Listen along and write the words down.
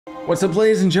What's up,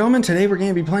 ladies and gentlemen? Today we're going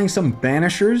to be playing some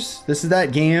Banishers. This is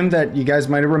that game that you guys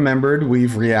might have remembered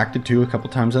we've reacted to a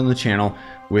couple times on the channel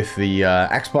with the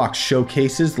Xbox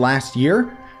showcases last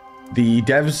year. The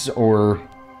devs or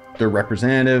their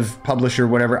representative, publisher,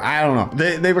 whatever, I don't know.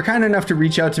 They were kind enough to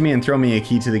reach out to me and throw me a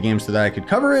key to the game so that I could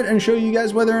cover it and show you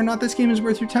guys whether or not this game is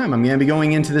worth your time. I'm going to be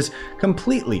going into this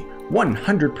completely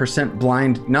 100%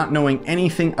 blind, not knowing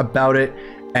anything about it,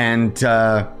 and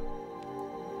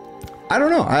I don't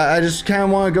know. I just kind of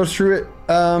want to go through it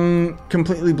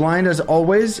completely blind as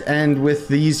always. And with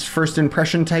these first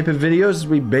impression type of videos,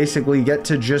 we basically get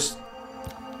to just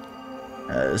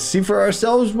see for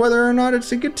ourselves whether or not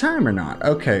it's a good time or not.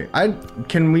 Okay. Do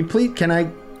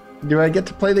I get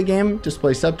to play the game?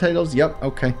 Display subtitles? Yep.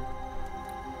 Okay.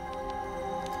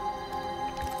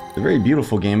 It's a very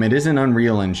beautiful game. It is an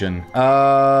Unreal Engine.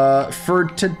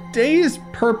 For today's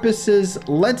purposes,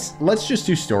 let's just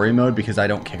do story mode because I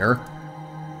don't care.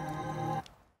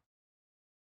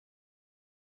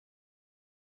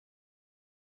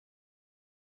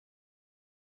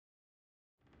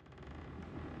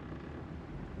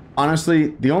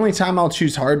 Honestly, the only time I'll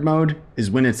choose hard mode is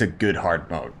when it's a good hard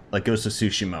mode, like Ghost of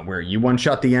Tsushima, where you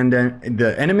one-shot the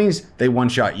enemies, they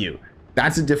one-shot you.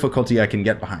 That's a difficulty I can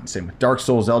get behind. Same with Dark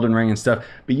Souls, Elden Ring, and stuff.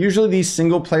 But usually these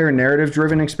single-player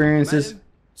narrative-driven experiences... Madam,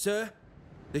 sir,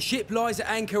 the ship lies at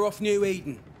anchor off New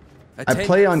Eden. I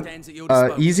play on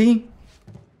easy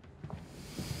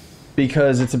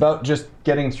because it's about just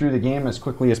getting through the game as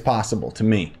quickly as possible to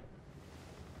me.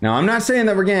 Now, I'm not saying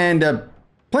that we're going to end up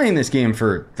playing this game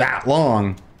for that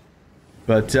long,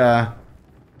 but I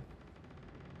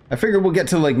figure we'll get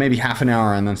to like maybe half an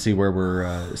hour and then see where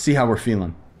we're see how we're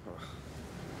feeling.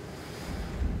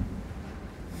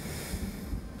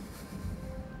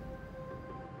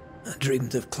 I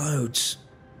dreamed of clouds,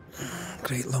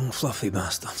 great long fluffy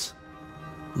bastards,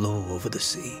 low over the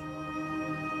sea.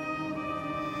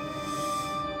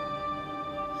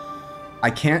 I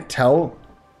can't tell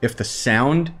if the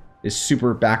sound is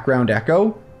super background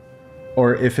echo,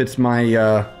 or if it's my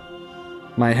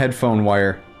my headphone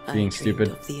wire being stupid.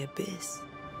 Of the abyss,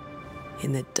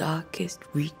 in the darkest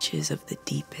reaches of the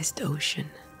deepest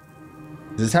ocean.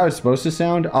 Is this how it's supposed to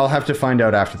sound? I'll have to find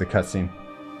out after the cutscene.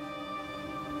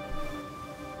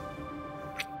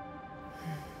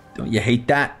 Don't you hate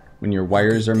that when your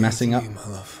wires are messing up? My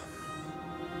love.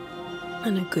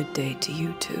 And a good day to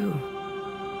you too.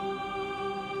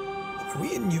 Are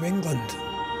we in New England?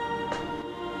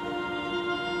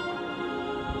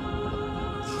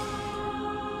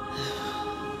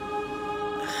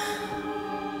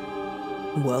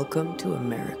 Welcome to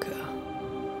America.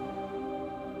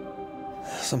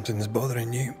 Something's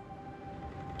bothering you.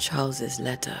 Charles's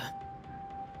letter.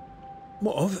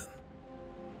 What of it?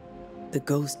 The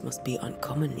ghost must be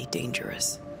uncommonly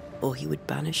dangerous, or he would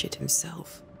banish it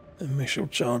himself. And we shall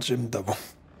charge him double.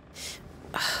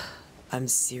 I'm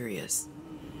serious.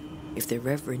 If the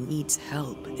Reverend needs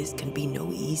help, this can be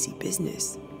no easy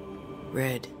business.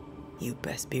 Red, you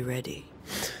best be ready.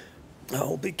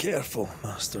 I'll be careful,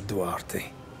 Master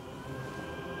Duarte.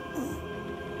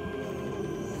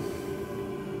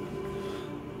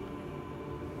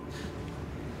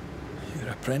 Your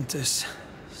apprentice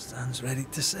stands ready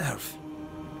to serve.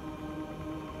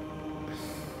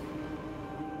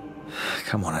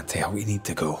 Come on, Atea, we need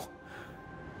to go.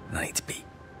 I need to be.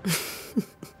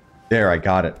 There, I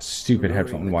got it. Stupid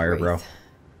headphone wire, bro.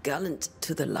 Gallant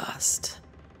to the last.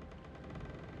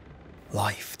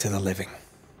 Life to the living.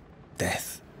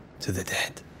 Death to the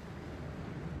dead.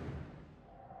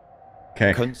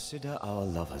 Okay. Consider our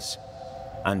lovers,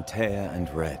 Antea and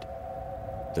Red,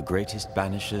 the greatest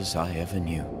banishers I ever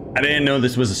knew. I didn't know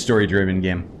this was a story-driven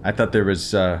game. I thought there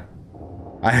was, I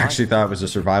actually thought it was a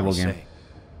survival game.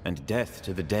 And death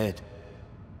to the dead.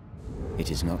 It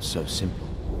is not so simple.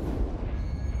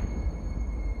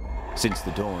 Since the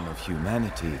dawn of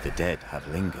humanity, the dead have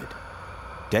lingered.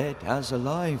 Dead as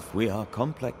alive, we are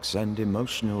complex and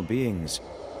emotional beings.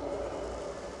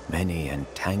 Many and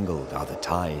tangled are the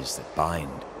ties that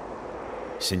bind.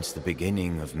 Since the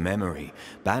beginning of memory,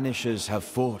 banishers have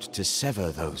fought to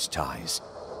sever those ties.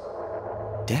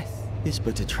 Death is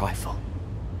but a trifle.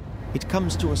 It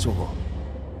comes to us all.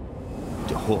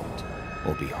 To haunt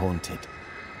or be haunted.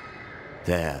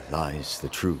 There lies the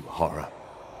true horror.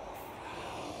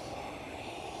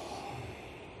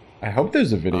 I hope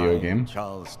there's a video game.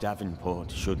 Charles Davenport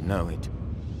should know it.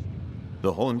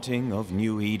 The haunting of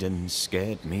New Eden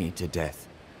scared me to death.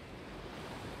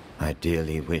 I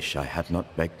dearly wish I had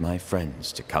not begged my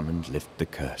friends to come and lift the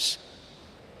curse.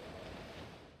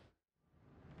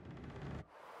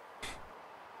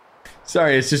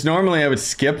 Sorry, it's just normally I would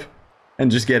skip and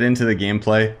just get into the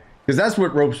gameplay. Because that's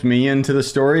what ropes me into the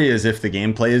story, is if the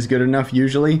gameplay is good enough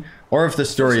usually, or if the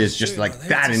story is just like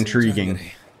that intriguing.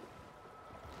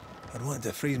 I'd want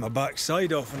to freeze my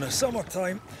backside off in the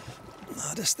summertime.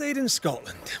 I'd have stayed in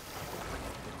Scotland.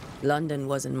 London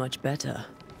wasn't much better.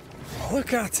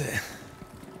 Look at it.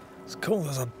 As cold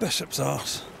as a bishop's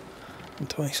arse, and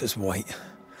twice as white.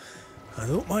 I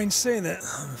don't mind saying it,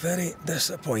 I'm very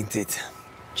disappointed.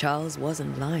 Charles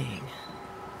wasn't lying.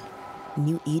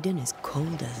 New Eden is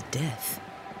cold as death.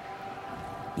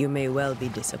 You may well be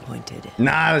disappointed.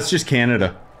 Nah, that's just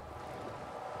Canada.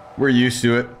 We're used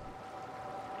to it.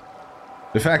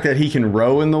 The fact that he can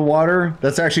row in the water,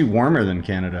 that's actually warmer than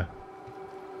Canada.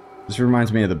 This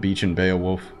reminds me of the beach in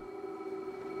Beowulf.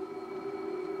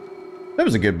 That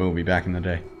was a good movie back in the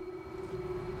day.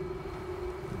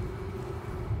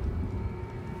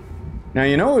 Now,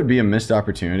 you know what would be a missed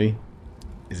opportunity?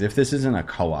 Is if this isn't a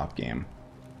co-op game.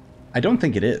 I don't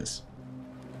think it is.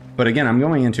 But again, I'm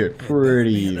going into it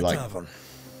pretty, like...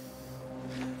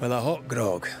 with a hot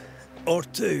grog. Or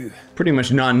two. Pretty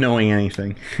much not knowing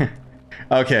anything.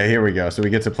 Okay, here we go. So we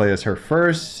get to play as her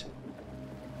first.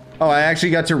 Oh, I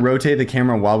actually got to rotate the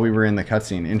camera while we were in the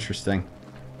cutscene. Interesting.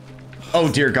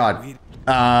 Oh, dear God.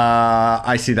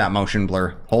 I see that motion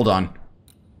blur. Hold on.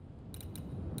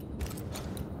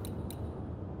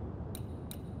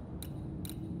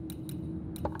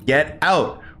 Get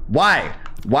out. Why?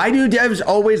 Why do devs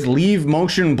always leave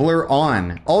motion blur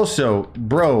on? Also,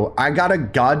 bro, I got a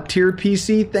god tier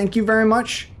PC. Thank you very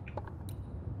much.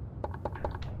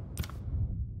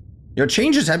 Your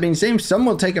changes have been same. Some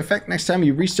will take effect next time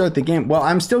you restart the game. Well,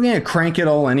 I'm still going to crank it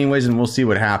all anyways, and we'll see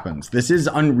what happens. This is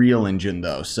Unreal Engine,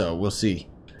 though, so we'll see.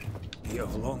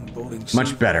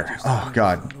 Much better. Oh,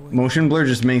 God. Motion blur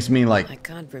just makes me, like... I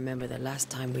can't remember the last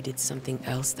time we did something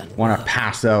else than want to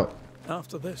pass out.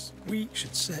 After this, we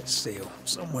should set sail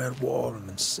somewhere warm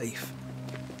and safe.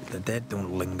 The dead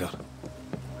don't linger.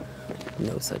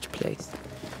 No such place.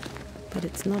 But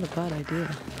it's not a bad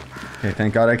idea. Okay,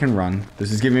 thank God I can run.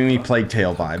 This is giving me Plague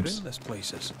Tale vibes.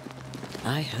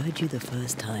 I heard you the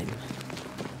first time,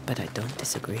 but I don't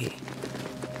disagree.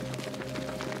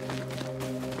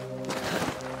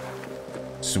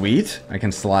 Sweet. I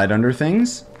can slide under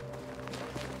things.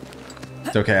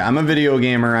 It's okay. I'm a video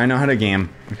gamer. I know how to game.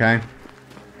 Okay.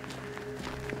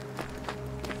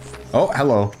 Oh,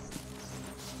 hello.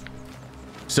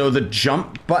 So the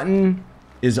jump button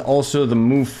is also the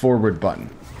move forward button.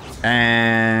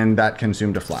 And that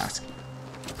consumed a flask.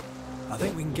 I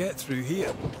think we can get through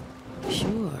here.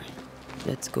 Sure.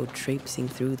 Let's go traipsing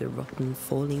through the rotten,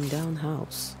 falling down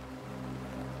house.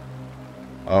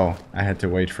 Oh, I had to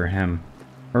wait for him.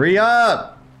 Hurry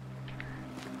up!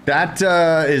 That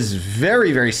is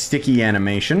very, very sticky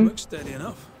animation. Looks steady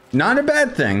enough. Not a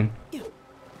bad thing.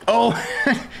 Oh,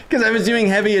 because I was doing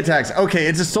heavy attacks. Okay,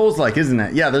 it's a Souls-like, isn't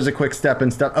it? Yeah, there's a quick step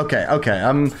and stuff. Okay, okay,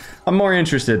 I'm more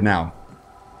interested now.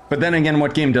 But then again,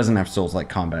 what game doesn't have Souls-like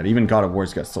combat? Even God of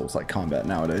War's got Souls-like combat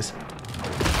nowadays.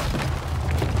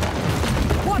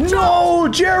 No,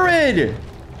 Jared!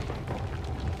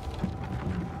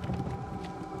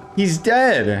 He's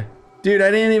dead. Dude,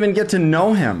 I didn't even get to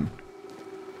know him.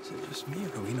 Is it just me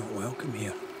or are we not welcome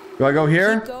here? Do I go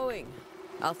here? Keep going.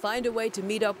 I'll find a way to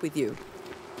meet up with you.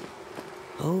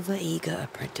 Over-eager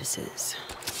apprentices.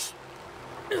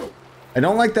 I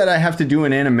don't like that I have to do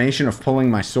an animation of pulling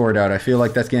my sword out. I feel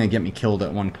like that's gonna get me killed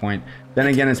at one point. Then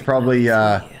again, it's probably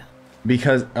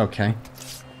because... Okay.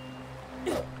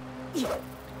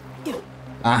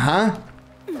 Uh-huh.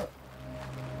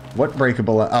 What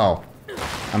breakable... Oh.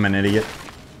 I'm an idiot.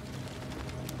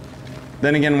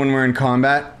 Then again, when we're in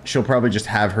combat, she'll probably just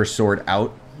have her sword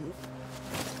out.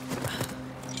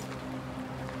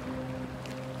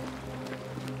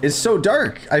 It's so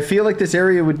dark. I feel like this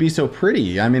area would be so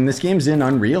pretty. I mean, this game's in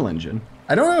Unreal Engine.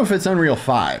 I don't know if it's Unreal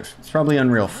 5. It's probably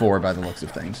Unreal 4 by the looks of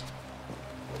things.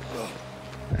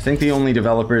 I think the only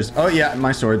developers... Oh, yeah,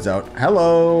 my sword's out.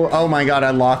 Hello. Oh my God, I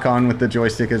lock on with the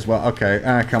joystick as well. Okay,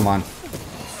 come on.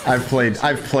 I've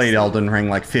played Elden Ring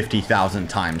like 50,000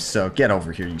 times, so get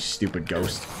over here, you stupid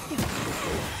ghost.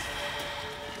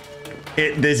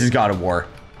 This is God of War.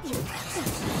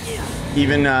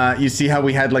 Even, you see how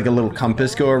we had like a little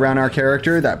compass go around our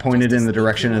character that pointed in the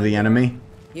direction of the enemy?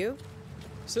 You?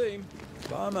 Same,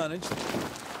 but I managed.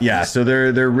 Yeah, so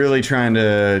they're really trying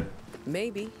to...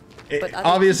 Maybe.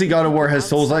 Obviously God of War has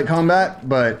Souls-like combat,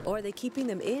 but... Or are they keeping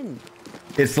them in?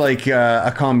 It's like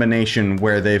a combination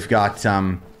where they've got,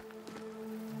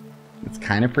 it's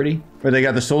kind of pretty. Where they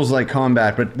got the Souls-like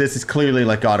combat, but this is clearly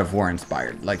like God of War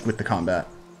inspired, like with the combat.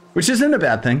 Which isn't a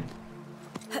bad thing.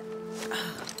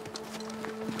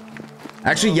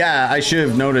 Actually, yeah, I should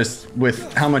have noticed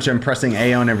with how much I'm pressing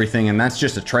A on everything, and that's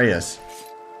just Atreus.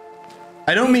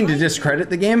 I don't mean to discredit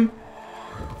the game.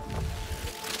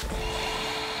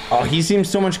 Oh, he seems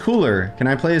so much cooler. Can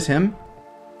I play as him?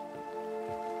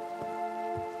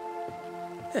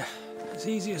 Yeah, as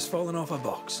easy as falling off a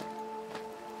box.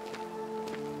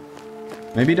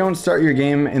 Maybe don't start your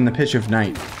game in the pitch of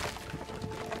night.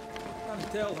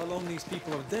 Can't tell how long these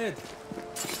people are dead.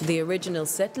 The original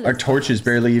settlers. Our torch is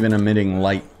barely even emitting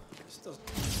light.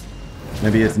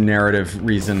 Maybe it's narrative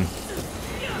reason.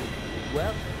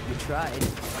 Well, you tried.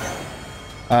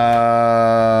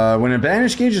 When a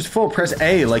banish gauge is full, press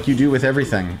A like you do with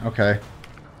everything. Okay.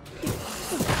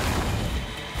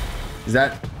 Is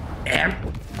that...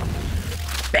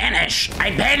 Banish!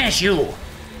 I banish you!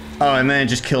 Oh, and then it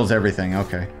just kills everything.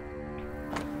 Okay.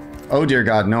 Oh dear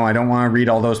God, no, I don't want to read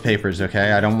all those papers,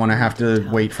 okay? I don't want to have to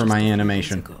wait for my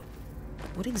animation.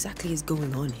 What exactly is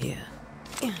going on here?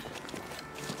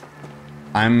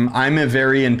 I'm a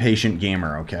very impatient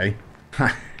gamer, okay?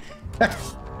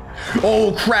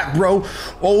 Oh crap, bro!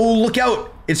 Oh, look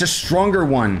out! It's a stronger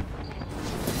one.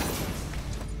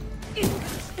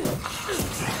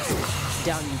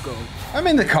 Down you go. I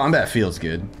mean, the combat feels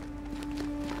good.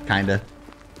 Kinda.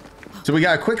 So we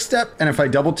got a quick step, and if I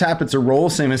double tap, it's a roll,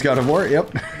 same as God of War.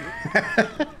 Yep.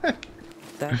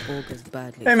 That augurs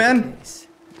badly. Hey man,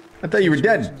 I thought you were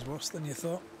dead. Worse than you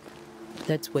thought.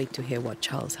 Let's wait to hear what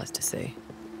Charles has to say.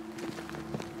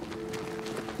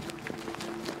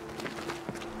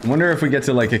 I wonder if we get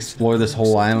to like explore this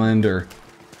whole island or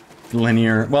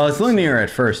linear. Well, it's linear at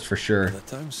first for sure.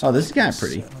 Oh, this is kind of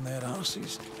pretty.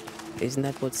 Isn't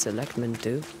that what selectmen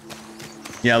do?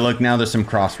 Yeah, look, now there's some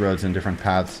crossroads and different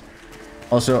paths.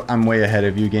 Also, I'm way ahead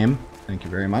of you, game. Thank you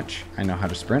very much. I know how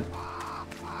to sprint.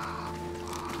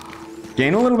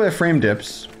 Gain a little bit of frame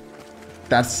dips.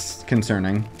 That's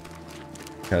concerning.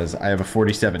 Because I have a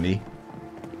 4070.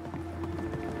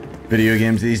 Video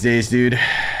games these days, dude.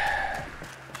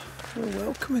 A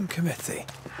welcoming committee.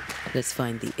 Let's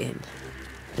find the inn.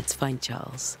 Let's find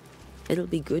Charles. It'll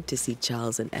be good to see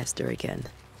Charles and Esther again.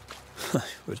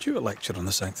 Would you a lecture on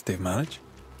the sanctity of marriage?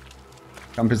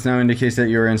 Compass now indicates that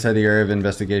you're inside the area of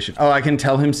investigation. Oh, I can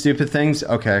tell him stupid things?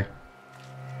 Okay.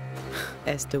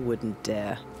 Esther wouldn't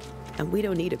dare. And we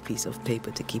don't need a piece of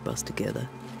paper to keep us together.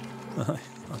 I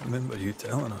remember you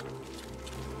telling her.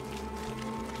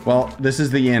 Well, this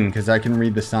is the inn, because I can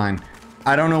read the sign.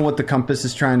 I don't know what the compass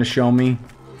is trying to show me.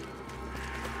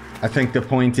 I think the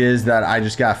point is that I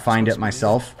just gotta find it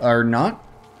myself, or not.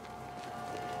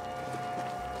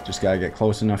 Just gotta get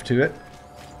close enough to it.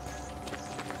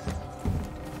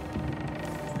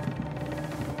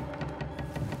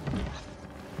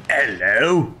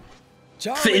 Hello.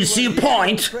 Fancy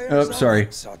point. Oh, sorry.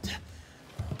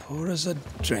 Pour us a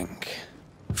drink.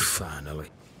 Finally.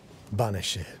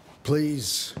 Banisher,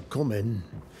 please come in.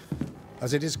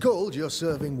 As it is cold, your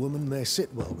serving woman may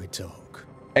sit while we talk.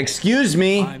 Excuse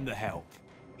me. I'm the help.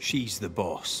 She's the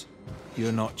boss.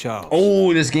 You're not Charles.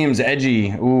 Oh, this game's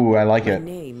edgy. Ooh, I like My it.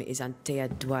 name is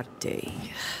Antea Duarte.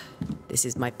 This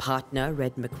is my partner,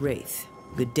 Red McWraith.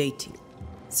 Good day to you,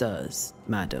 sirs,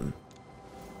 madam.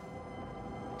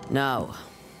 Now,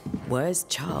 where's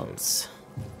Charles?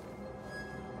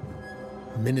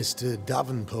 Minister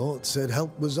Davenport said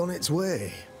help was on its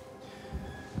way.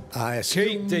 I assumed...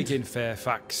 Keep digging,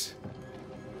 Fairfax.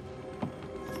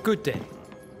 Good day.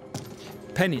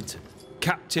 Pennington,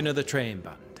 captain of the train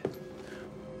band.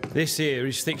 This here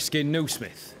is thick-skinned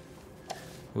Newsmith.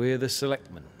 We're the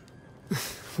selectmen.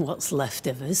 What's left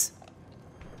of us?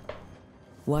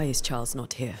 Why is Charles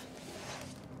not here?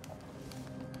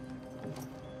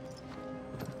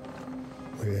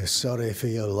 We're sorry for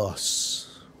your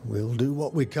loss. We'll do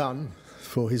what we can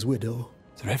for his widow.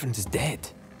 The Reverend is dead.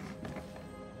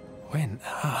 When?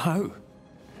 How?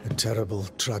 A terrible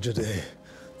tragedy.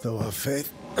 Though our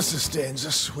faith sustains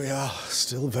us, we are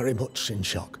still very much in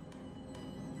shock.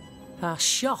 Our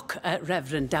shock at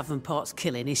Reverend Davenport's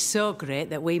killing is so great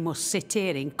that we must sit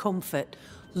here in comfort,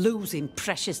 losing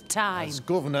precious time. As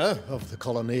governor of the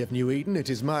colony of New Eden,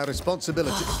 it is my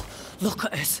responsibility... Look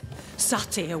at us,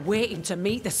 sat here waiting to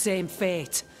meet the same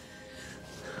fate.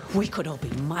 We could all be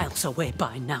miles away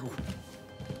by now.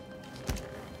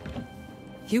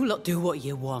 You lot do what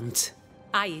you want.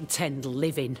 I intend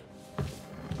living.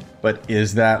 But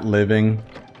is that living?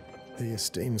 The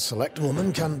esteemed select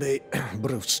woman can be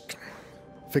brusque.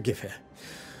 Forgive her.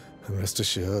 And rest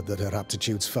assured that her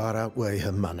aptitudes far outweigh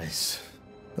her manners.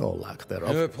 Or lack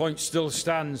thereof. Her point still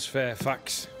stands,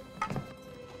 Fairfax.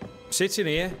 Sitting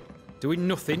here, doing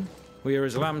nothing, we're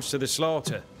as lambs to the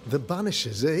slaughter. The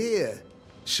Banishers are here.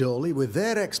 surely with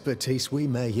their expertise we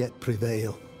may yet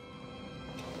prevail.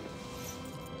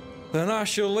 Then I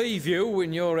shall leave you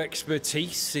and your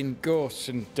expertise in ghosts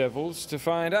and devils to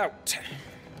find out.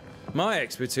 My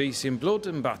expertise in blood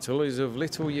and battle is of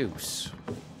little use.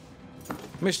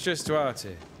 Mistress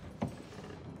Duarte,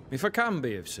 if I can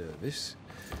be of service,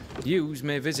 yous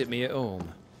may visit me at home.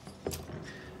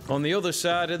 On the other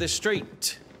side of the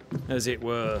street, as it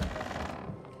were.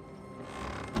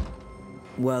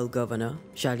 Well, Governor,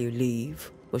 shall you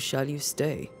leave or shall you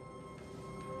stay?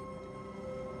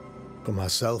 For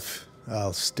myself,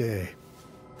 I'll stay.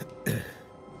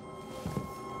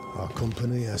 Our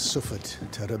company has suffered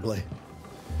terribly.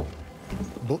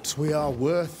 But we are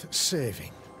worth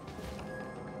saving.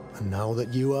 And now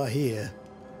that you are here,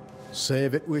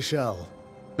 save it we shall.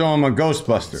 So I'm a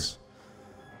Ghostbuster.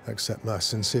 Accept my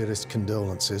sincerest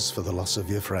condolences for the loss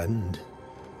of your friend.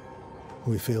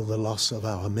 We feel the loss of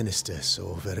our minister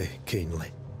so very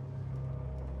keenly.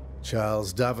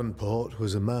 Charles Davenport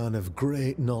was a man of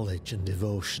great knowledge and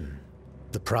devotion.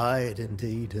 The pride,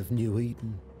 indeed, of New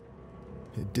Eden.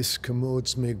 It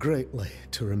discommodes me greatly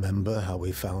to remember how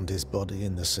we found his body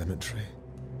in the cemetery.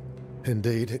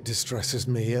 Indeed, it distresses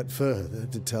me yet further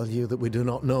to tell you that we do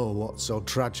not know what so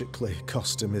tragically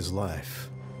cost him his life.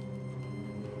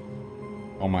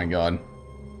 Oh my god.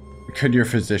 Could your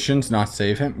physicians not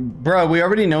save him? Bro, we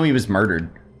already know he was murdered.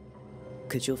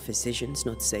 Could your physicians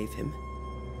not save him?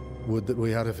 Would that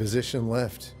we had a physician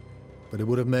left, but it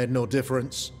would have made no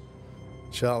difference.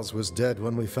 Charles was dead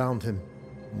when we found him,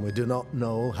 and we do not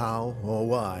know how or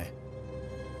why.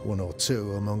 One or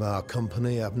two among our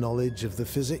company have knowledge of the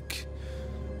physic.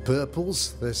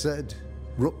 Purples, they said,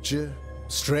 rupture,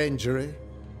 strangery,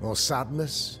 or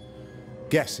sadness.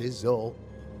 Guesses, all.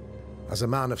 As a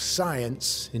man of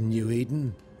science in New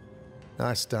Eden,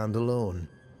 I stand alone.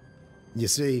 You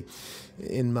see,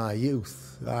 in my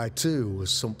youth, I too was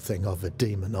something of a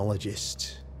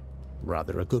demonologist.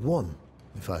 Rather a good one,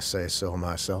 if I say so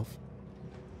myself.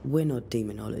 We're not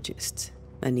demonologists,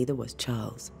 and neither was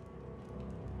Charles.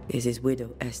 Is his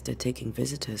widow Esther taking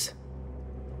visitors?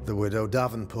 The widow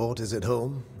Davenport is at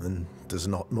home, and does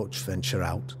not much venture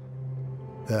out.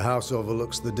 Their house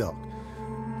overlooks the dock.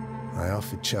 I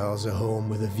offered Charles a home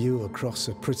with a view across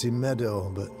a pretty meadow,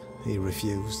 but he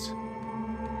refused.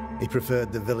 He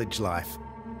preferred the village life.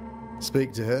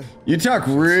 Speak to her. You talk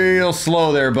real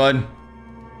slow there, bud.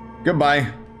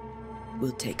 Goodbye.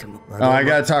 We'll take him. Oh, I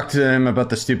gotta talk to him about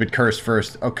the stupid curse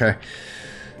first. Okay.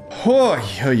 Oy,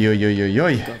 oy, oy, oy,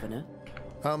 oy. Governor?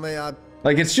 How may I...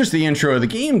 Like, it's just the intro of the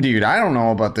game, dude. I don't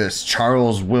know about this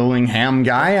Charles Willingham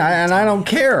guy, and I don't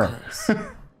care.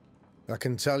 I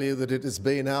can tell you that it has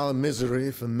been our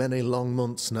misery for many long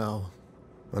months now.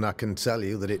 And I can tell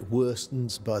you that it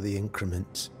worsens by the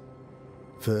increment.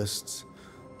 First,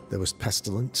 there was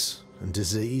pestilence and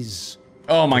disease.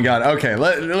 Oh my god, okay,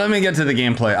 let me get to the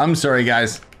gameplay. I'm sorry,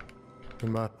 guys.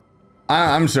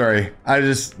 I'm sorry. I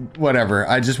just, whatever.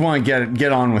 I just want to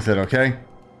get on with it, okay?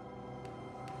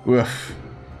 Oof.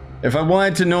 If I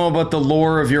wanted to know about the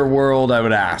lore of your world, I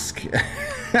would ask.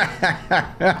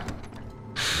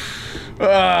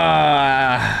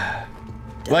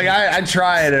 Like, I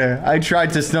tried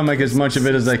to stomach as much of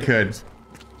it as I could.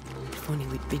 If only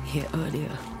we'd been here earlier.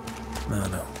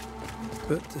 No.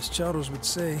 But as Charles would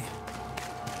say,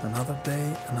 another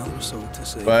day, another soul to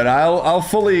save. But I'll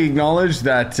fully acknowledge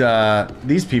that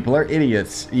these people are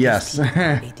idiots. Yes.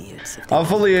 I'll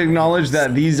fully acknowledge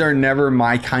that these are never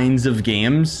my kinds of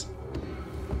games.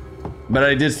 But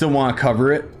I did still want to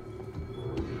cover it.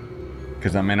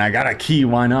 Because, I mean, I got a key,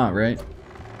 why not, right?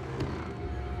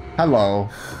 Hello.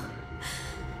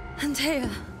 Antea.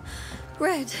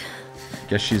 Red.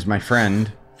 Guess she's my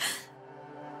friend.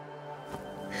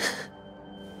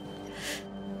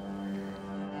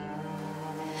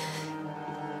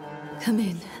 Come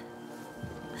in.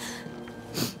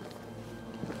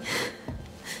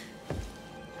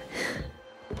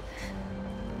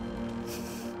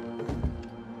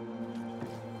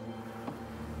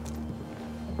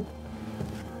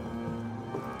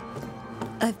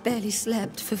 I've barely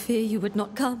slept for fear you would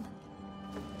not come.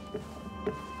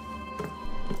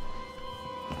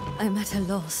 I'm at a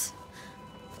loss.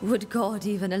 Would God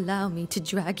even allow me to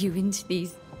drag you into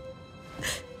these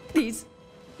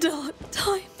dark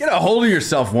times? Get a hold of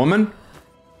yourself, woman.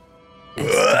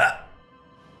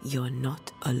 You're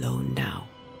not alone now.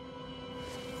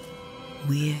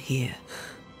 We're here.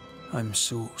 I'm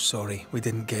so sorry we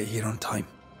didn't get here on time.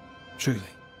 Truly.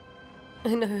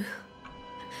 I know.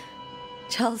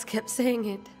 Charles kept saying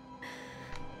it.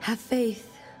 Have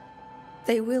faith.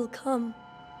 They will come.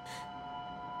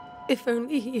 If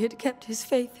only he had kept his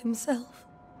faith himself.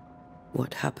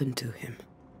 What happened to him?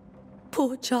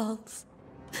 Poor Charles.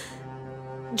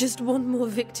 Just one more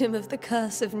victim of the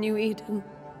curse of New Eden.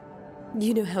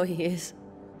 You know how he is.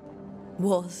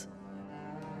 Was.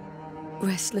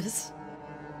 Restless.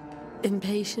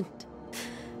 Impatient.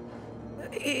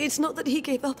 It's not that he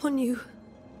gave up on you,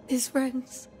 his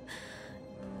friends,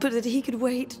 but that he could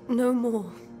wait no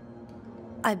more.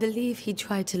 I believe he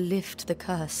tried to lift the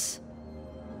curse.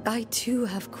 I too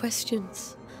have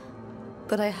questions,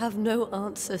 but I have no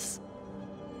answers.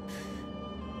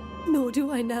 Nor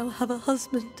do I now have a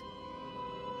husband.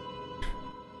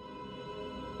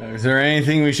 Is there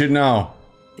anything we should know?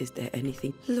 Is there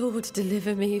anything? Lord,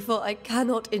 deliver me, for I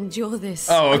cannot endure this.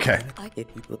 Oh, okay.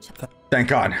 Thank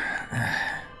God.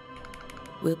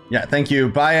 Will Yeah, thank you.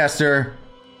 Bye, Esther.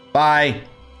 Bye.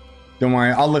 Don't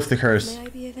worry, I'll lift the curse. May I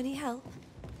be of any help?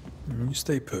 You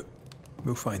stay put.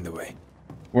 We'll find a way.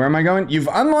 Where am I going? You've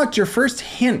unlocked your first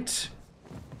hint.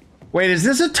 Wait, is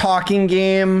this a talking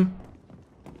game?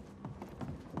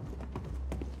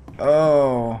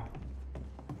 Oh.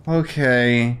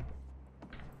 Okay.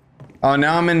 Oh,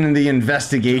 now I'm in the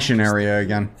investigation area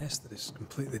again. Esther is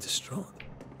completely distraught.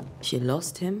 She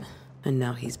lost him, and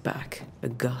now he's back, a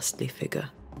ghastly figure.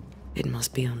 It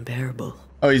must be unbearable.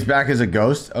 Oh, he's back as a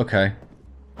ghost? Okay.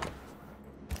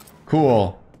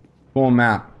 Cool. Cool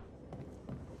map.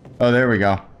 Oh, there we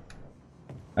go.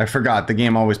 I forgot, the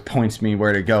game always points me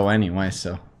where to go anyway,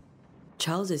 so.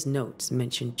 Charles's notes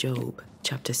mention Job,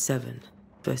 chapter 7,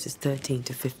 verses 13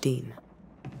 to 15.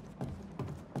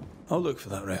 I'll look for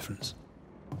that reference.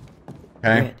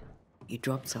 Okay. Red, you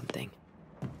dropped something.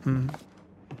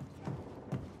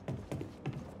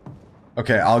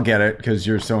 Okay, I'll get it, because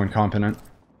you're so incompetent.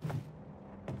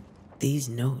 These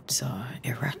notes are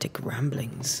erratic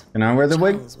ramblings. Can I wear the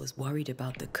wig? Charles was worried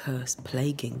about the curse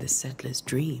plaguing the settlers'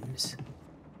 dreams.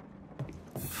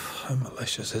 How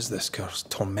malicious is this curse,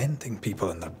 tormenting people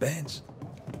in their beds?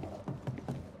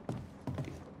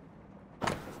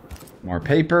 More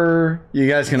paper. You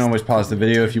guys can always pause the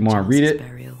video if you want to read it.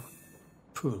 Burial.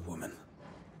 Poor woman.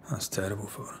 That's terrible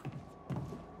for her.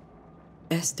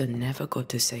 Esther never got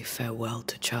to say farewell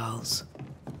to Charles.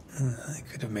 I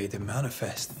could have made him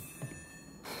manifest.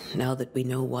 Now that we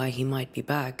know why he might be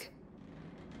back,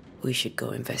 we should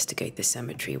go investigate the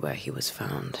cemetery where he was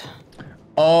found.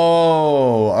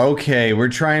 Oh, okay. We're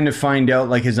trying to find out,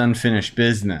 like, his unfinished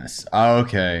business.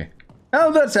 Okay.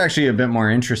 Oh, that's actually a bit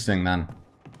more interesting then.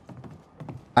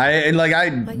 Are you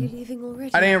leaving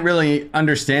already? I didn't really We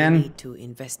understand need to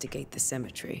investigate the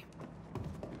cemetery.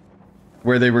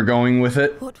 where they were going with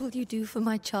it. What will you do for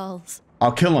my Charles?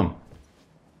 I'll kill him.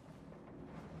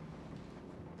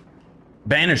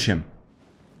 Banish him.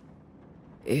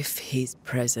 If he's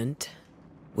present,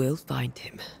 we'll find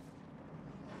him.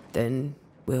 Then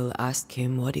we'll ask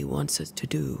him what he wants us to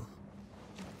do.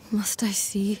 Must I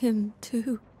see him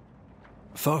too?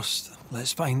 First,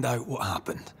 let's find out what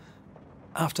happened.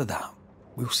 After that,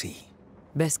 we'll see.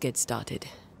 Best get started.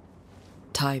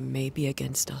 Time may be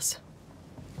against us.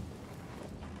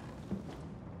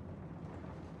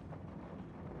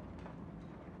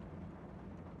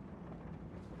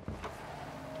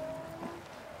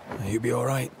 You'll be all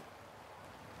right.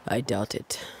 I doubt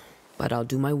it, but I'll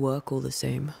do my work all the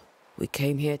same. We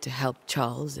came here to help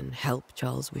Charles, and help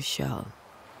Charles we shall.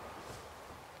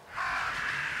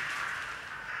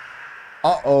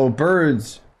 Uh-oh,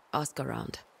 birds. Ask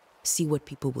around. See what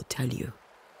people will tell you.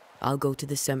 I'll go to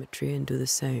the cemetery and do the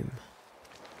same.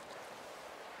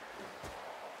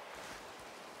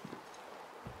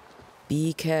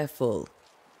 Be careful.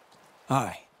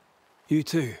 Aye. You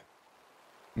too.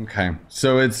 Okay,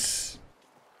 so it's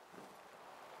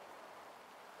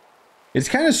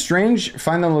kind of strange.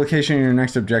 Find the location of your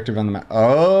next objective on the map.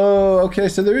 Oh, okay,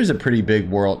 so there is a pretty big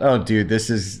world. Oh, dude,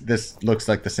 this looks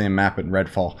like the same map in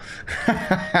Redfall.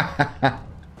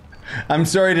 I'm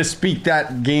sorry to speak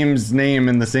that game's name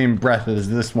in the same breath as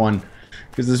this one,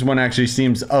 because this one actually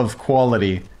seems of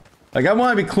quality. Like, I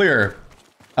want to be clear,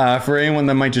 for anyone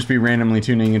that might just be randomly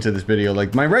tuning into this video,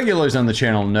 like, my regulars on the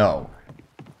channel know.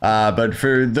 But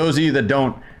for those of you that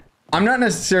don't, I'm not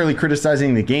necessarily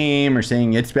criticizing the game or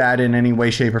saying it's bad in any way,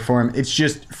 shape, or form. It's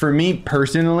just, for me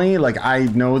personally, like, I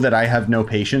know that I have no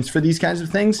patience for these kinds of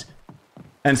things.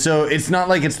 And so it's not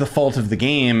like it's the fault of the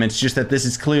game. It's just that this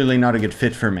is clearly not a good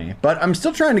fit for me. But I'm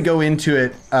still trying to go into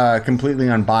it completely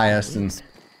unbiased and,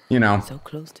 you know, So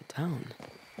close to town.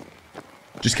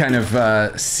 just kind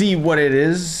of see what it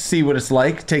is, see what it's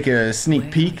like, take a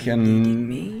sneak peek,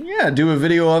 and yeah, do a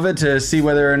video of it to see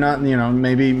whether or not, you know,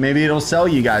 maybe it'll sell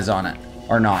you guys on it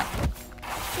or not.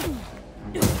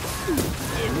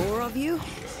 More of you?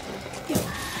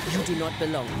 You do not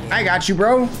belong here. I got you,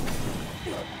 bro.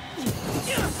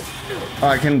 Oh,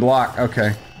 I can block.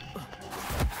 Okay.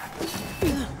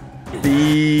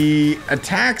 The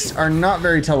attacks are not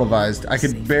very televised. I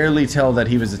could barely tell that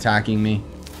he was attacking me.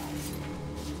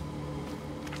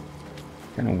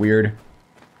 Kind of weird.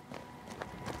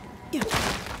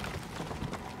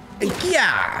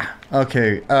 Yeah.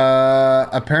 Okay.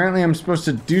 Apparently I'm supposed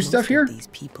to do stuff here. These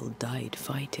people died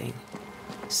fighting.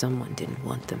 Someone didn't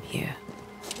want them here.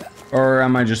 Or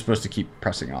am I just supposed to keep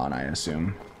pressing on, I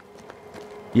assume?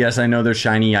 Yes, I know there's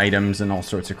shiny items and all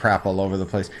sorts of crap all over the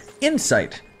place.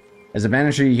 Insight. As a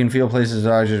banisher, you can feel places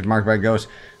objects marked by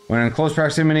ghosts. When in close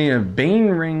proximity of Bane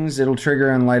rings, it'll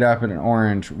trigger and light up in an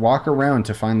orange. Walk around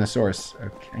to find the source.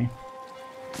 Okay.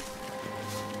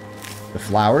 The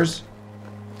flowers?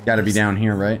 Gotta be down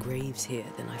here, right? Graves here,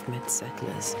 then I've met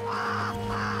settlers.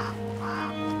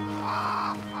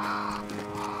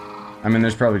 I mean,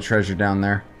 there's probably treasure down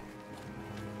there.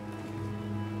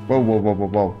 Whoa, whoa, whoa, whoa,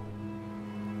 whoa.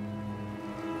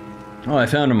 Oh, I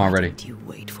found him already. Why don't you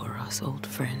wait for us, old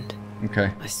friend?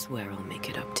 Okay. I swear I'll make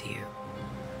it up to you.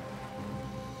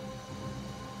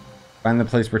 Find the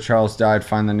place where Charles died.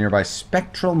 Find the nearby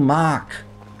spectral mark.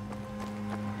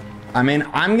 I mean,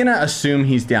 I'm gonna assume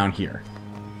he's down here.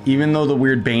 Even though the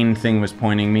weird Bane thing was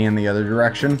pointing me in the other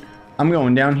direction, I'm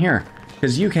going down here.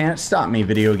 Because you can't stop me,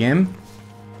 video game.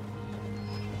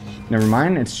 Never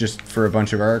mind, it's just for a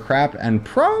bunch of our crap. And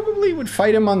probably would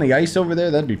fight him on the ice over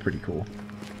there. That'd be pretty cool.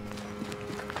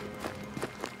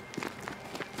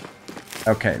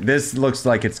 Okay, this looks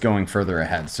like it's going further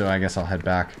ahead, so I guess I'll head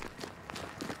back.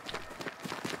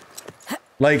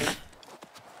 Like,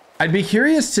 I'd be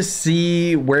curious to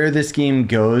see where this game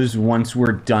goes once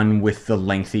we're done with the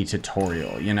lengthy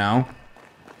tutorial, you know?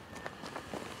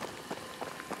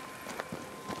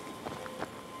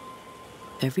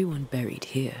 Everyone buried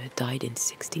here died in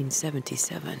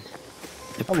 1677.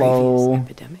 A Hello. previous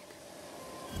epidemic.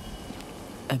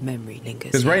 A memory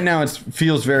lingers. Because right now it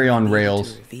feels very on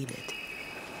rails.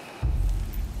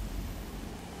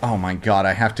 Oh my god,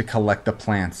 I have to collect the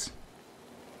plants.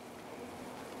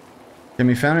 Can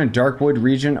be found in Darkwood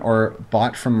region or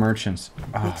bought from merchants.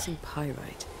 Oh. Mixing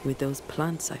pyrite with those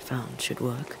plants I found should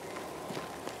work.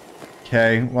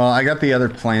 Okay, well I got the other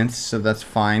plants, so that's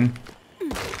fine.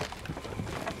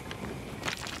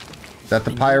 Is that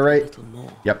the pyrite?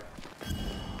 Yep.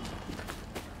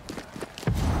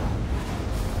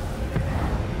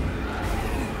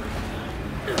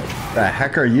 The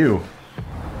heck are you?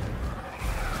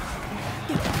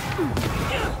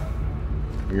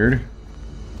 Weird.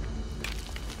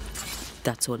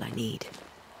 That's all I need.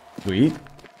 Sweet.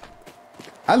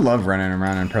 I love running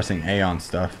around and pressing A on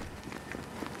stuff.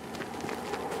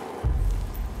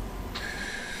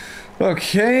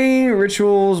 Okay,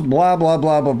 rituals, blah, blah,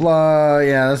 blah, blah, blah.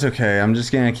 Yeah, that's okay. I'm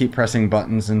just gonna keep pressing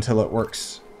buttons until it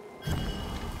works.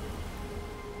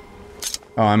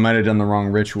 Oh, I might have done the wrong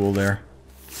ritual there.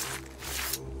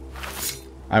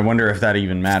 I wonder if that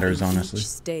even matters, honestly. Each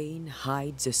stain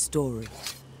hides a story.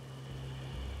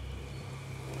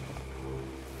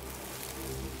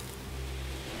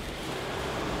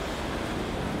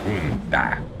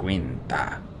 Quinta,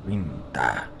 quinta,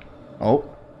 quinta. Oh.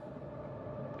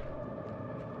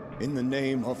 In the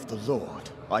name of the Lord,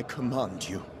 I command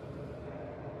you.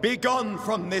 Be gone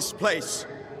from this place!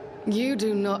 You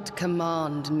do not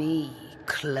command me,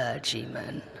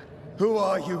 clergyman. Who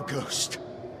are you, ghost?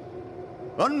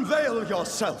 Unveil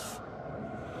yourself!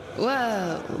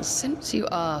 Well, since you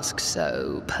ask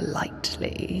so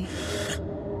politely...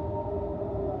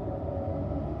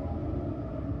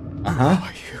 Uh-huh. Who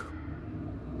are you?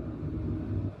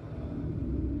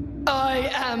 I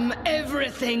am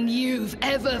everything you've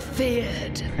ever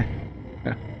feared.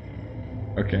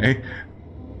 Okay.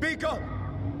 Be gone!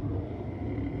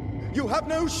 You have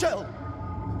no shell,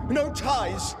 no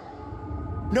ties,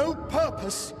 no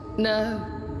purpose. No,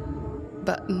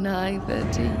 but neither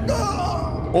do you.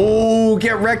 Oh,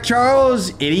 get wrecked,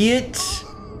 Charles, idiot.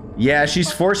 Yeah,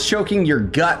 she's force choking your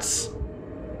guts.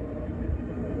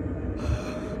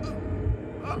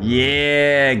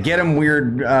 Yeah, get him,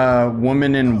 weird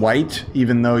woman in white,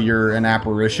 even though you're an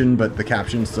apparition, but the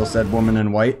caption still said woman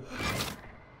in white.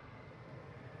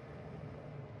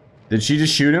 Did she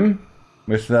just shoot him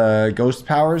with ghost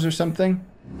powers or something?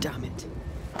 Damn it.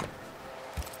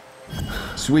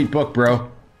 Sweet book, bro.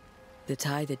 The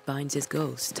tie that binds his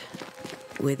ghost.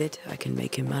 With it, I can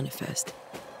make him manifest.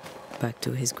 Back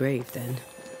to his grave, then.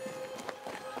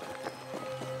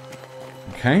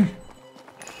 Okay.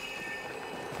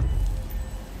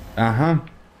 Uh-huh.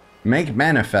 Make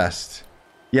manifest.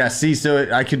 Yeah, see,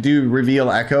 so I could do reveal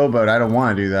echo, but I don't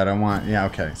want to do that. I want, yeah,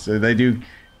 okay. So they do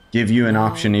give you an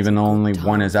option, even though only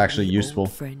one is actually useful.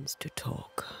 Friends to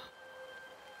talk.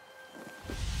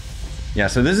 Yeah,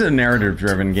 so this is a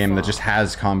narrative-driven game that just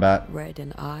has combat. Red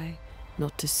and I,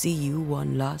 not to see you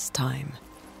one last time.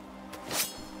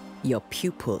 Your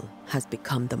pupil has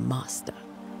become the master.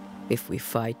 If we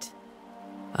fight,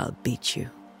 I'll beat you.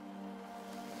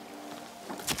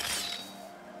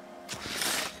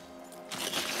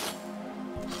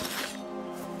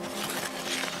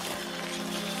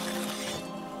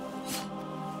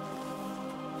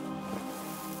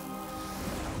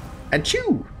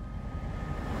 Achoo!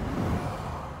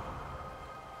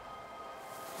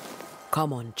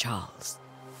 Come on, Charles.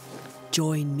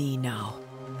 Join me now.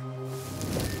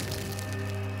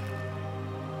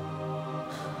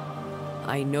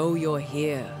 I know you're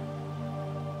here.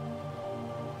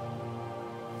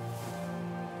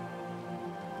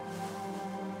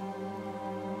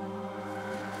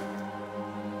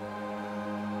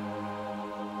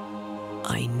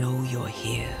 I know you're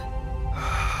here.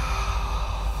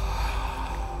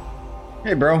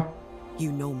 Hey, bro.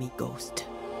 You know me, Ghost.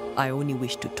 I only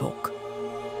wish to talk.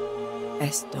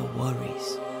 Esther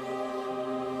worries.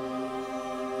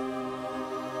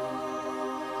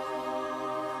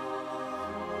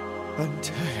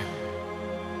 Antea.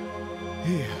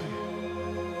 Here.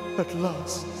 At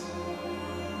last.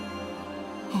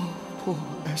 Oh, poor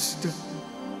Esther.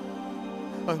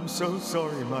 I'm so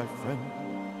sorry, my friend.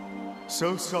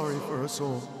 So sorry for us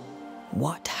all.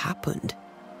 What happened?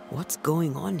 What's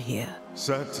going on here?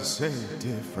 Sad to say,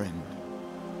 dear friend.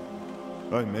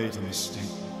 I made a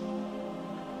mistake.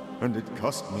 And it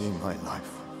cost me my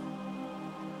life.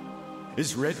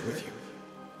 Is Red with you?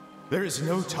 There is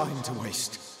no time to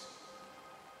waste.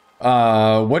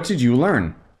 What did you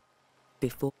learn?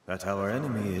 That our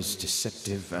enemy is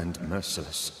deceptive and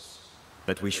merciless.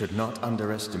 That we should not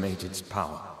underestimate its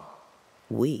power.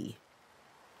 We?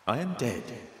 I am dead,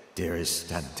 dearest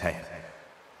Antea.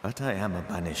 But I am a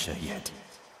Banisher yet.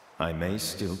 I may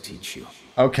still teach you.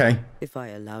 Okay. If I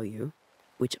allow you,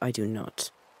 which I do not.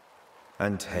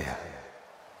 Antea,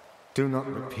 do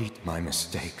not repeat my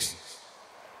mistakes.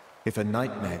 If a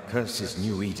nightmare curses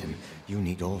New Eden, you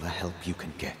need all the help you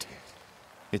can get.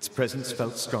 Its presence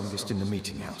felt strongest in the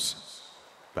meeting house.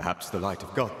 Perhaps the light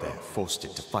of God there forced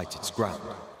it to fight its ground.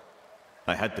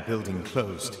 I had the building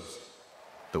closed.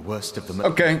 The worst of the...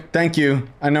 Okay, thank you.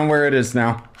 I know where it is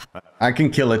now. I can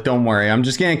kill it, don't worry. I'm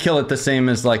just gonna kill it the same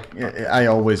as, like, I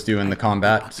always do in the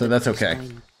combat, so that's okay.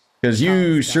 Because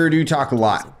you sure do talk a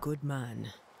lot. A good man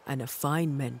and a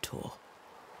fine mentor.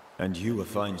 And you a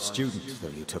fine student, though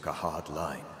you took a hard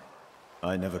line.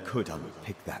 I never could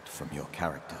unpick that from your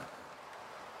character.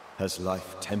 Has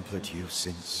life tempered you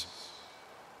since?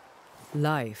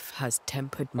 Life has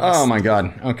tempered my... Oh my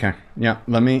god, okay. Yeah,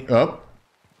 let me... Oh.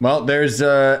 Well, there's,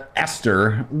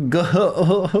 Esther.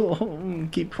 Go.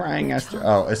 Keep crying, Esther.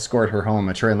 Oh, escort her home,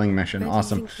 a trailing mission.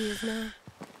 Awesome.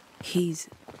 He's...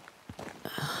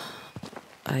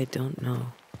 I don't know.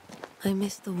 I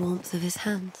miss the warmth of his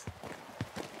hands.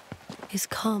 His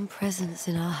calm presence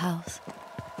in our house.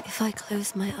 If I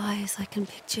close my eyes, I can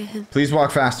picture him. Please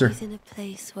walk faster. He's in a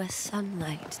place where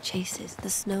sunlight chases the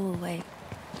snow away.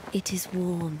 It is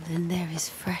warm and there is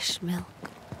fresh milk.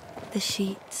 The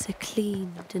sheets are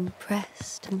cleaned and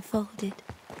pressed and folded.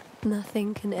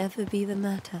 Nothing can ever be the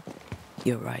matter.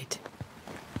 You're right.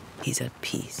 He's at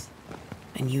peace,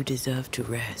 and you deserve to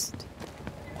rest.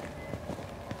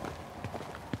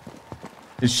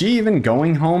 Is she even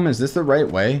going home? Is this the right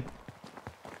way?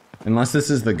 Unless this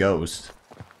is the ghost.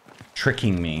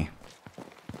 Tricking me.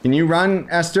 Can you run,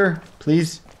 Esther?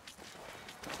 Please?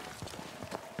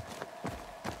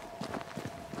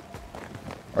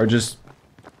 Or just...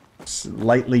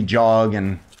 lightly jog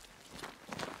and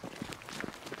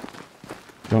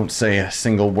don't say a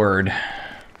single word.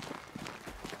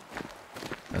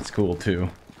 That's cool too.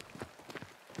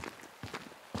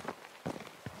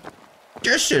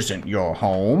 This isn't your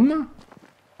home.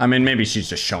 I mean, maybe she's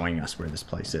just showing us where this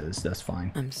place is. That's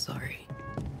fine. I'm sorry.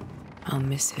 I'll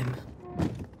miss him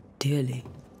dearly.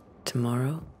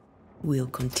 Tomorrow, we'll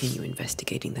continue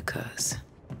investigating the curse.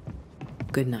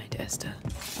 Good night, Esther.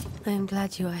 I am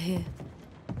glad you are here.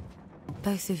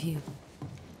 Both of you.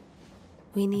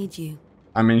 We need you.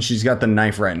 I mean, she's got the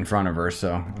knife right in front of her,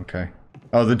 so, okay.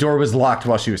 Oh, the door was locked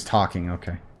while she was talking,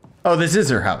 okay. Oh, this is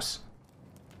her house.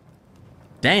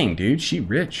 Dang, dude, she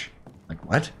rich. Like,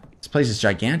 what? This place is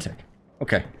gigantic.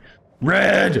 Okay.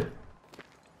 Red!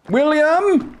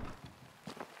 William!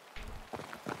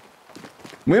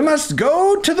 We must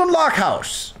go to the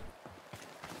lockhouse.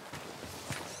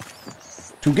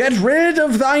 To get rid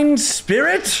of thine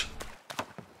spirit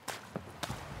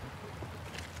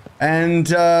and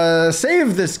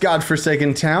save this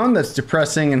godforsaken town that's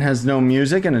depressing and has no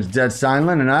music and is dead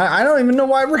silent. And I don't even know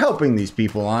why we're helping these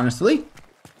people, honestly.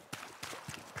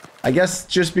 I guess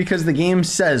just because the game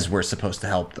says we're supposed to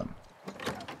help them.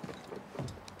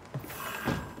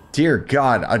 Dear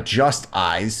God, adjust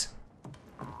eyes.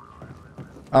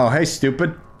 Oh, hey,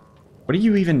 stupid. What are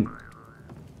you even...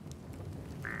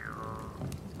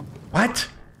 What?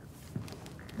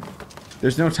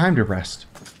 There's no time to rest,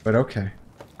 but okay.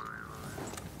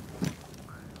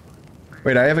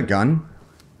 Wait, I have a gun?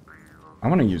 I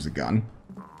want to use a gun.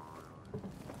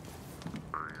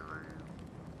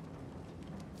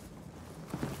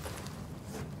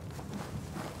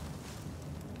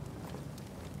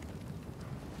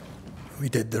 We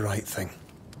did the right thing.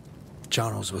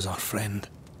 Charles was our friend.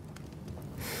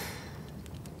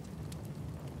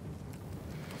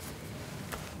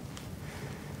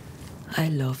 I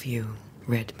love you,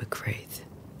 Red McCraith.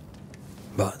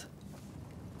 But?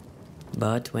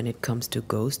 But when it comes to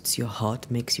ghosts, your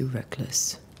heart makes you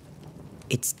reckless.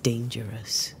 It's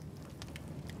dangerous.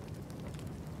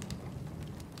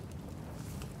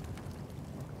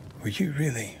 Were you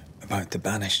really about to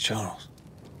banish Charles?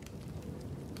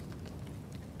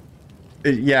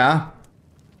 Yeah.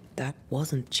 That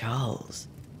wasn't Charles.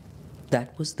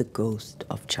 That was the ghost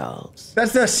of Charles.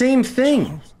 That's the same thing.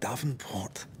 Charles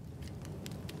Davenport.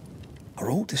 Our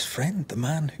oldest friend, the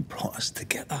man who brought us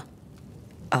together.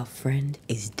 Our friend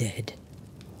is dead.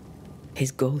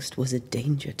 His ghost was a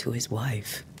danger to his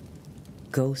wife.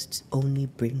 Ghosts only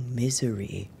bring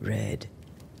misery, Red.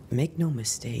 Make no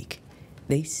mistake,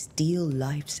 they steal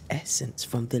life's essence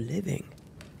from the living.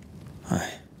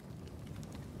 Aye.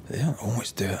 They don't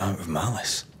always do it out of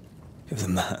malice. Give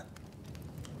them that.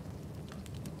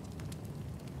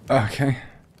 Okay.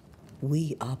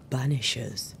 We are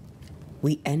banishers.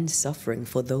 We end suffering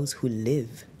for those who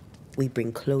live. We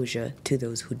bring closure to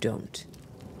those who don't.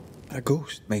 A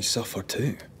ghost may suffer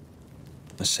too.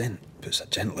 A scent puts a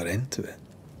gentler end to it.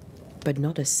 But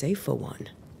not a safer one.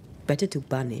 Better to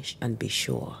banish and be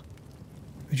sure.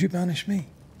 Would you banish me?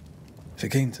 If it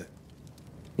came to it?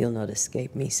 You'll not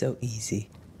escape me so easy.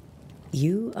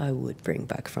 You I would bring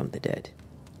back from the dead.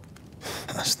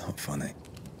 That's not funny.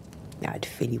 I'd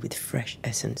fill you with fresh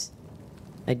essence.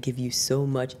 I'd give you so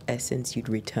much essence you'd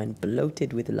return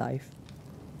bloated with life.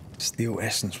 Steal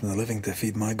essence from the living to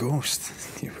feed my ghost.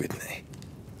 You wouldn't, eh?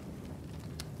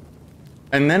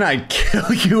 And then I'd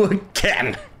kill you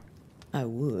again. I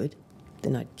would.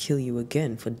 Then I'd kill you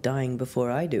again for dying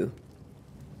before I do.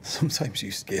 Sometimes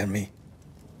you scare me.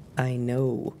 I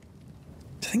know.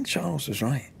 Do you think Charles was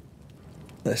right?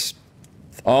 This...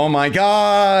 Oh my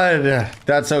God.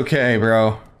 That's okay,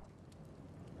 bro.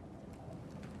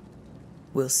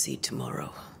 We'll see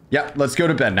tomorrow. Yeah, let's go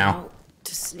to bed now. Now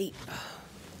to sleep.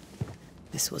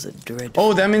 This was a dreadful...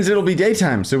 Oh, that means it'll be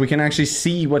daytime, so we can actually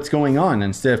see what's going on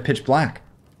instead of pitch black.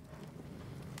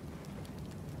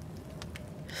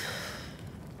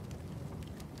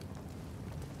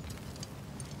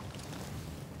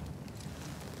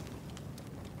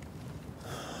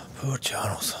 Poor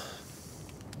Charles.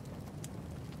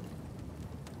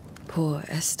 Poor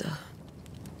Esther.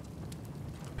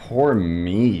 Poor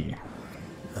me.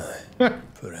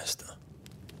 Poor Esther.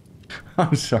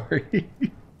 I'm sorry.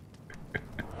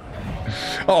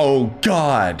 Oh,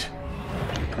 God.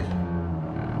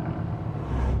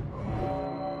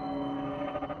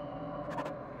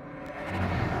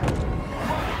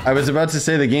 I was about to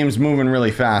say the game's moving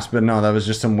really fast, but no, that was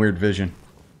just some weird vision.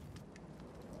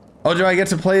 Oh, do I get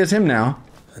to play as him now?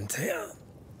 Antea.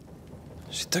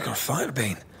 She took her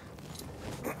firebane.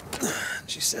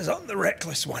 She says I'm the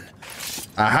reckless one.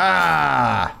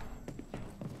 Aha!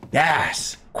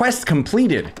 Yes! Quest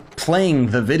completed. Playing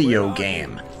the video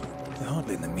game. You're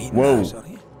hardly in the meeting Whoa. house, are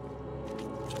you?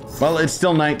 Well, it's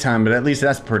still nighttime, but at least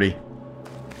that's pretty.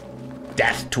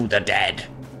 Death to the dead.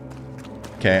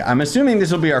 Okay, I'm assuming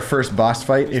this will be our first boss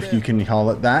fight, if you can call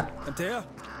it that. Antea?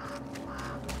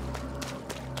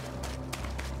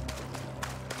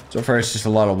 So far, it's just a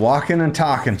lot of walking and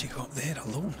talking. You got there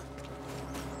alone.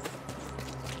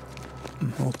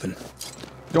 I'm open.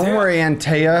 Don't worry,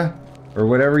 Antea, or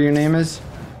whatever your name is.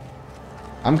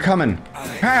 I'm coming.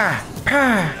 Pa!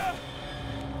 Pa!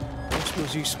 I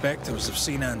suppose you spectres have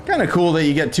seen Anne. Kind of cool that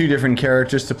you get two different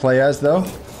characters to play as, though.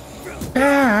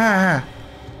 Pa!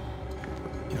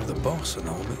 You're the boss and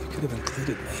all, but you could have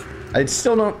included me. I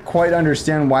still don't quite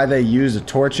understand why they use a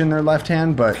torch in their left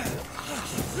hand, but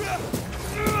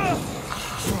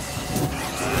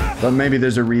maybe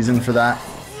there's a reason for that.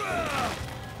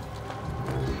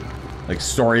 Like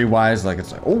story-wise, like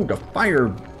it's like, oh, the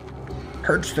fire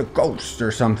hurts the ghost or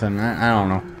something. I don't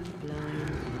know.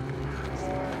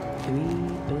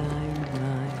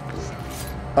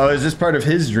 Oh, is this part of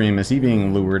his dream? Is he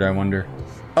being lured, I wonder?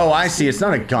 Oh, I see. It's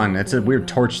not a gun. It's a weird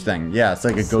torch thing. Yeah, it's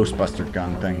like a Ghostbuster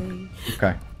gun thing.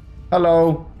 Okay.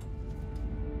 Hello.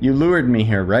 You lured me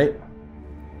here, right?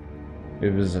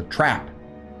 It was a trap.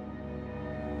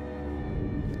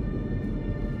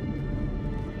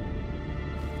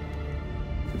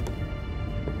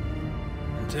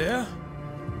 Dear?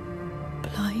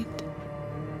 Blind.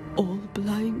 All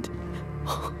blind.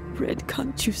 Oh, Red,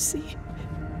 can't you see?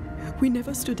 We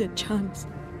never stood a chance.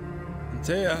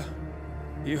 Dear,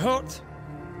 you hurt?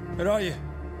 Where are you?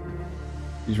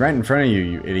 He's right in front of you,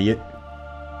 you idiot.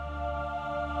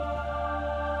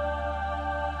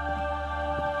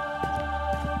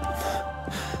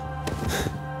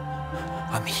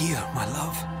 I'm here, my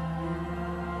love.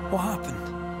 What happened?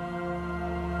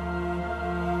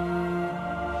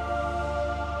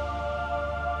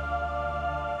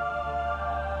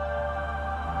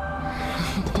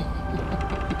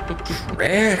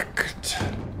 Tricked.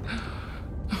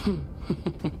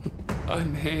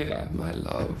 I'm here, my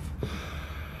love.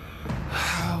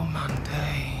 How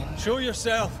mundane. Show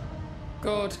yourself.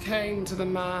 God came to the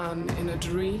man in a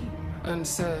dream and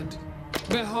said,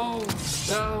 "Behold,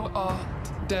 thou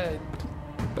art dead."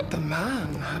 But the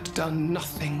man had done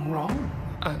nothing wrong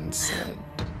and said,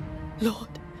 Lord,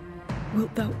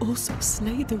 wilt thou also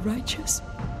slay the righteous?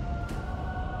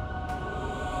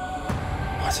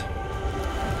 What?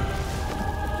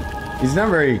 He's not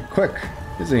very quick,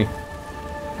 is he?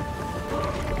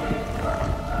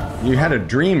 You had a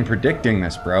dream predicting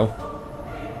this, bro.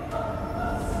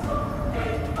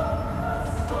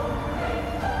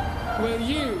 "Will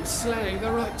you slay the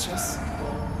righteous?"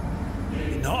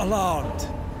 Be not alarmed.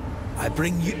 I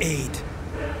bring you aid.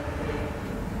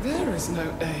 There is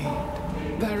no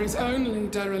aid. There is only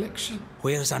dereliction.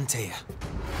 Where's Antea?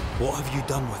 What have you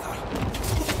done with her?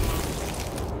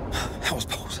 Hell's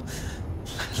balls.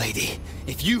 Lady,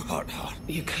 if you hurt her...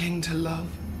 You cling to love,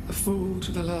 a fool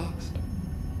to the last.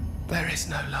 There is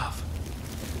no love.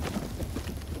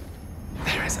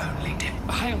 There is only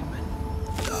defilement.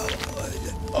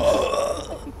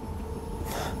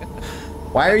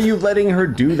 Why are you letting her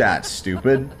do that,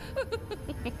 stupid?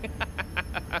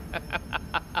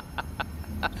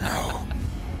 No.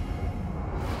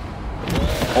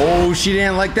 Oh, she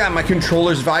didn't like that. My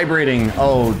controller's vibrating.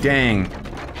 Oh, dang.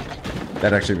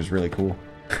 That actually was really cool.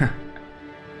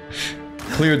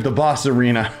 Cleared the boss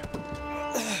arena.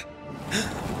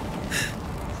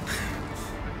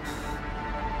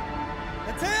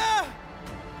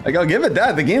 Like, I'll give it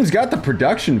that. The game's got the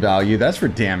production value. That's for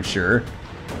damn sure.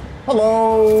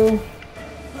 Hello.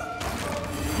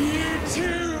 You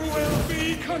too will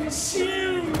be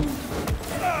consumed.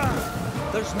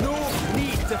 There's no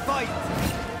need to fight.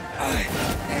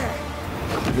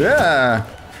 Yeah.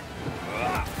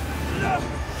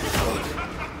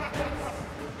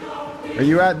 Are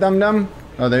you at Dum Dum?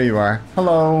 Oh, there you are.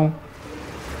 Hello.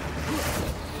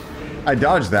 I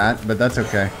dodged that, but that's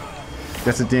okay.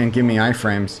 Guess it didn't give me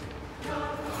iframes.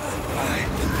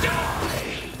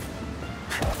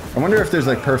 I wonder if there's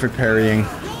like perfect parrying.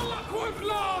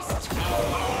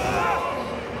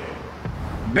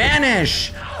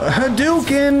 Banish!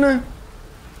 Hadouken!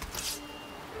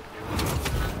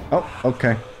 Oh,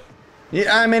 okay.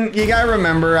 Yeah, I mean, you gotta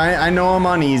remember, I know I'm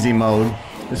on easy mode.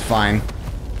 It's fine.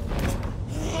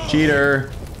 Cheater.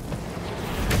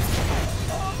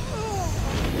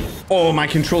 Oh, my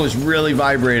controller's really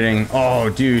vibrating. Oh,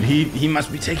 dude, he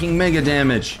must be taking mega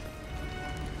damage.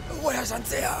 Where's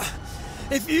Antea?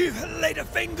 If you laid a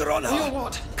finger on her... You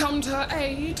what? Come to her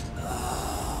aid?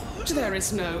 There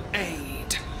is no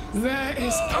aid. There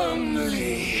is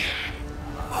only...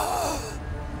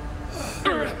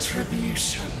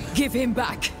 retribution. Give him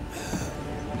back.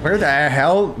 Where the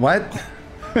hell? What?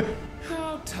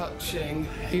 How touching.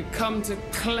 You come to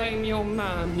claim your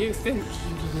man. You think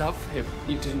you love him.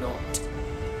 You do not.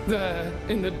 There,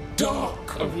 in the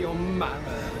dark of your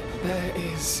marrow, there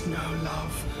is no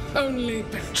love. Only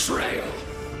betrayal.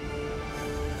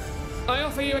 I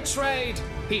offer you a trade.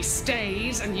 He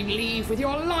stays and you leave with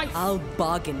your life. I'll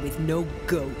bargain with no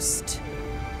ghost.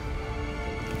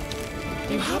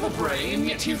 You have a brain,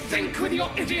 yet you think with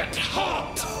your idiot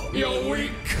heart. You're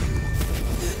weak.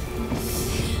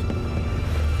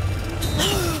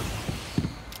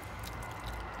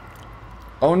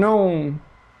 Oh no.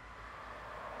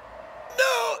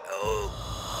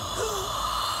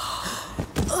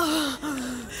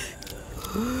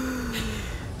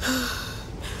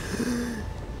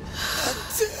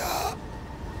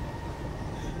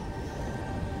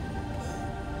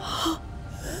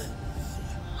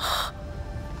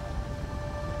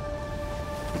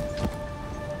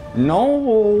 No.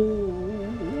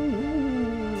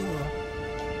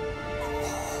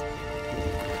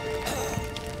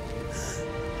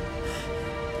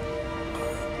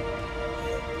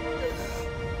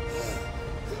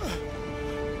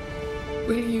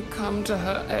 Will you come to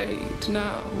her aid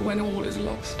now when all is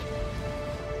lost?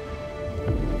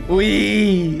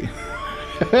 Wee.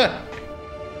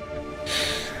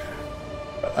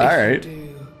 All right.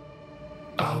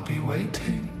 I'll be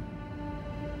waiting.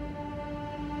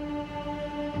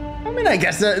 I mean, I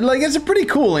guess that, like, it's a pretty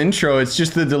cool intro. It's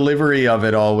just the delivery of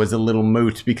it all was a little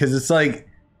moot because it's like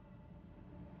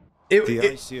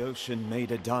the icy ocean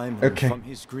made a diamond from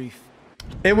his grief.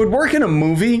 It would work in a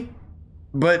movie,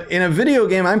 but in a video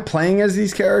game, I'm playing as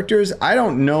these characters. I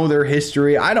don't know their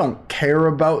history. I don't care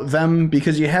about them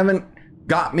because you haven't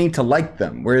got me to like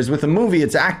them. Whereas with a movie,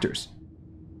 it's actors.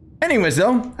 Anyways,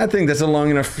 though, I think that's a long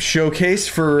enough showcase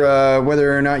for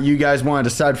whether or not you guys want to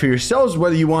decide for yourselves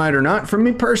whether you want it or not. For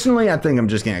me personally, I think I'm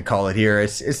just gonna call it here.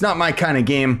 It's not my kind of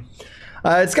game.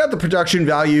 It's got the production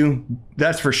value,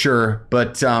 that's for sure,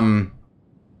 but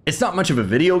it's not much of a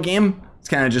video game. It's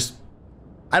kind of just,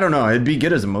 I don't know. It'd be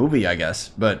good as a movie, I guess,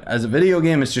 but as a video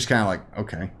game, it's just kind of like,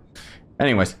 okay.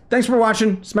 Anyways, thanks for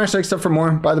watching. Smash like stuff for more.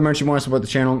 Buy the merch you want to support the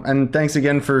channel, and thanks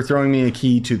again for throwing me a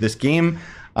key to this game.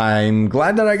 I'm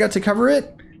glad that I got to cover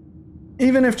it,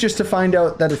 even if just to find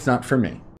out that it's not for me.